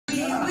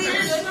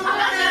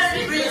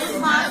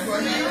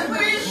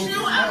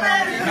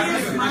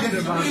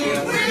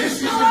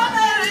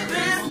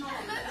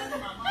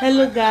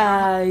Hello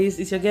guys,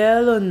 it's your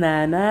girl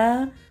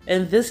Onana,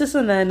 and this is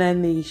Onana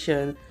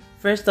Nation.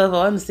 First of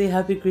all, I want to say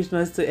Happy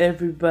Christmas to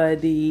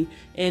everybody,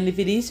 and if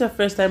it is your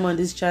first time on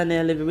this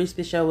channel, a very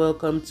special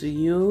welcome to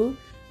you.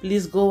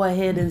 Please go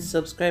ahead and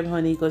subscribe,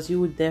 honey, because you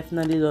would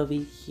definitely love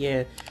it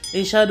here.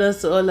 And shout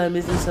outs to all our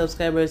amazing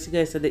subscribers. You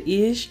guys are the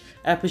ish.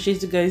 I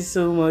appreciate you guys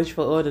so much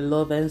for all the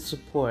love and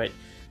support.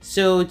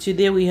 So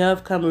today we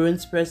have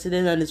Cameroon's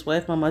president and his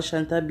wife Mama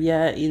Shanta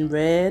Biya in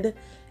red,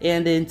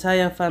 and the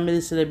entire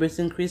family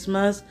celebrating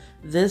Christmas.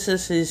 This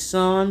is his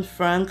son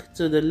Frank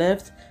to the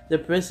left, the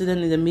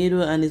president in the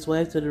middle, and his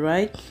wife to the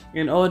right,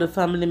 and all the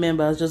family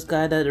members just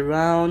gathered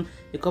around.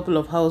 A couple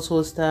of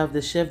household staff,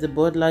 the chef, the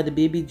butler, the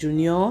baby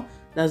Junior,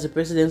 that's the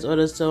president's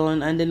other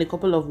son, and then a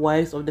couple of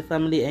wives of the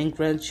family and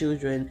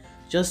grandchildren.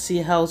 Just see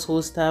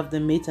household staff, the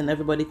mates, and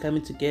everybody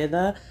coming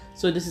together.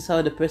 So this is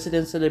how the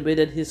president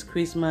celebrated his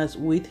Christmas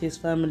with his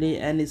family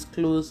and his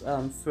close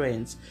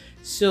friends.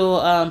 So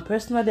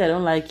personally, I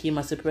don't like him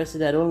as a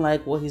president. I don't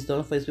like what he's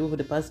done for his people for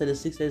the past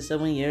 36,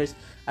 37 years.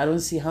 I don't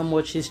see how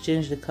much he's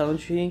changed the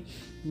country.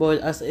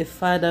 But as a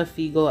father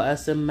figure,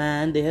 as a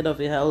man, the head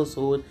of a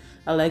household,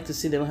 I like to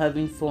see them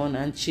having fun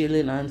and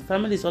chilling. And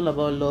family is all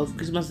about love.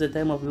 Christmas is a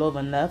time of love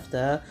and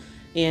laughter.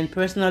 And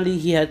personally,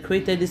 he had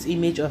created this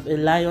image of a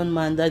lion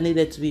man that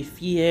needed to be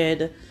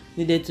feared,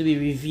 needed to be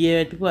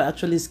revered. People are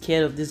actually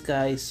scared of this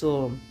guy.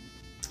 So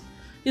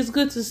it's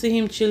good to see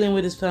him chilling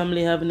with his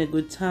family, having a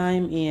good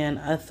time. And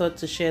I thought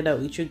to share that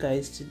with you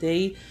guys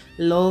today.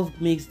 Love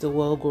makes the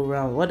world go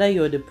round. Whether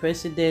you're the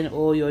president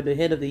or you're the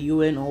head of the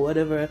UN or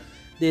whatever,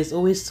 there's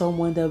always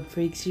someone that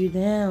breaks you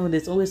down.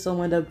 There's always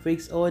someone that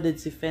breaks all the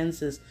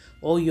defenses,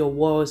 all your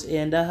walls,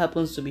 and that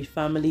happens to be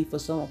family for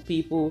some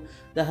people.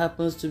 That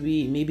happens to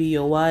be maybe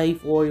your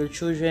wife or your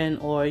children,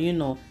 or you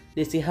know,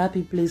 there's a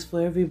happy place for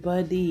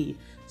everybody.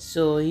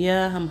 So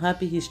yeah, I'm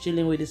happy he's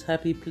chilling with his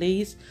happy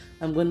place.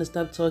 I'm gonna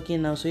stop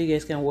talking now so you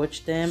guys can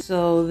watch them.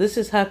 So this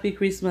is Happy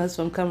Christmas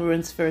from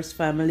Cameroon's first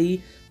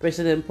family,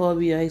 President Paul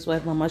Biya, his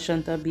wife Mama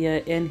Shanta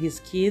Biya, and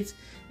his kids.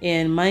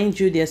 And mind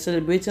you, they're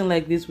celebrating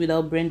like this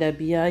without Brenda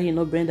Biya. You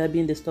know, Brenda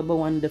being the stubborn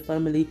one in the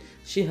family,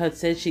 she had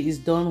said she is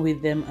done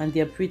with them, and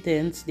they're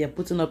pretense. They're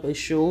putting up a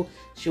show.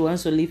 She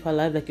wants to live her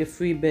life like a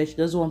free bird. She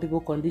doesn't want people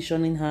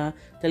conditioning her,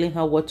 telling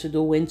her what to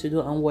do, when to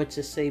do, and what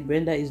to say.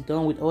 Brenda is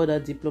done with all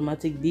that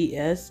diplomatic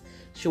BS.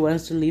 She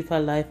wants to live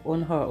her life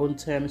on her own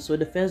terms. So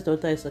the first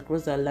daughter is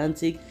across the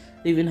Atlantic,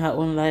 living her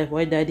own life,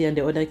 while daddy and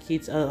the other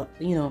kids are,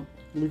 you know,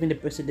 living the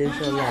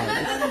presidential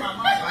life.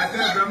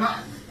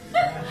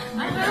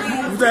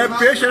 Vous avez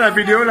pêché la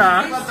vidéo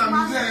là?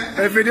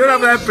 La vidéo là,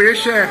 vous avez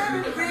pêché.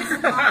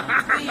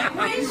 We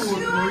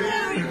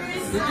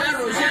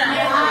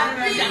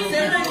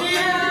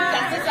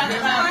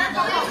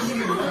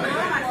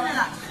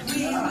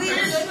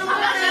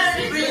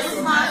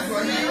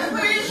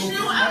wish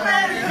you a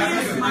Merry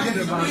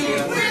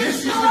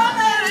Christmas.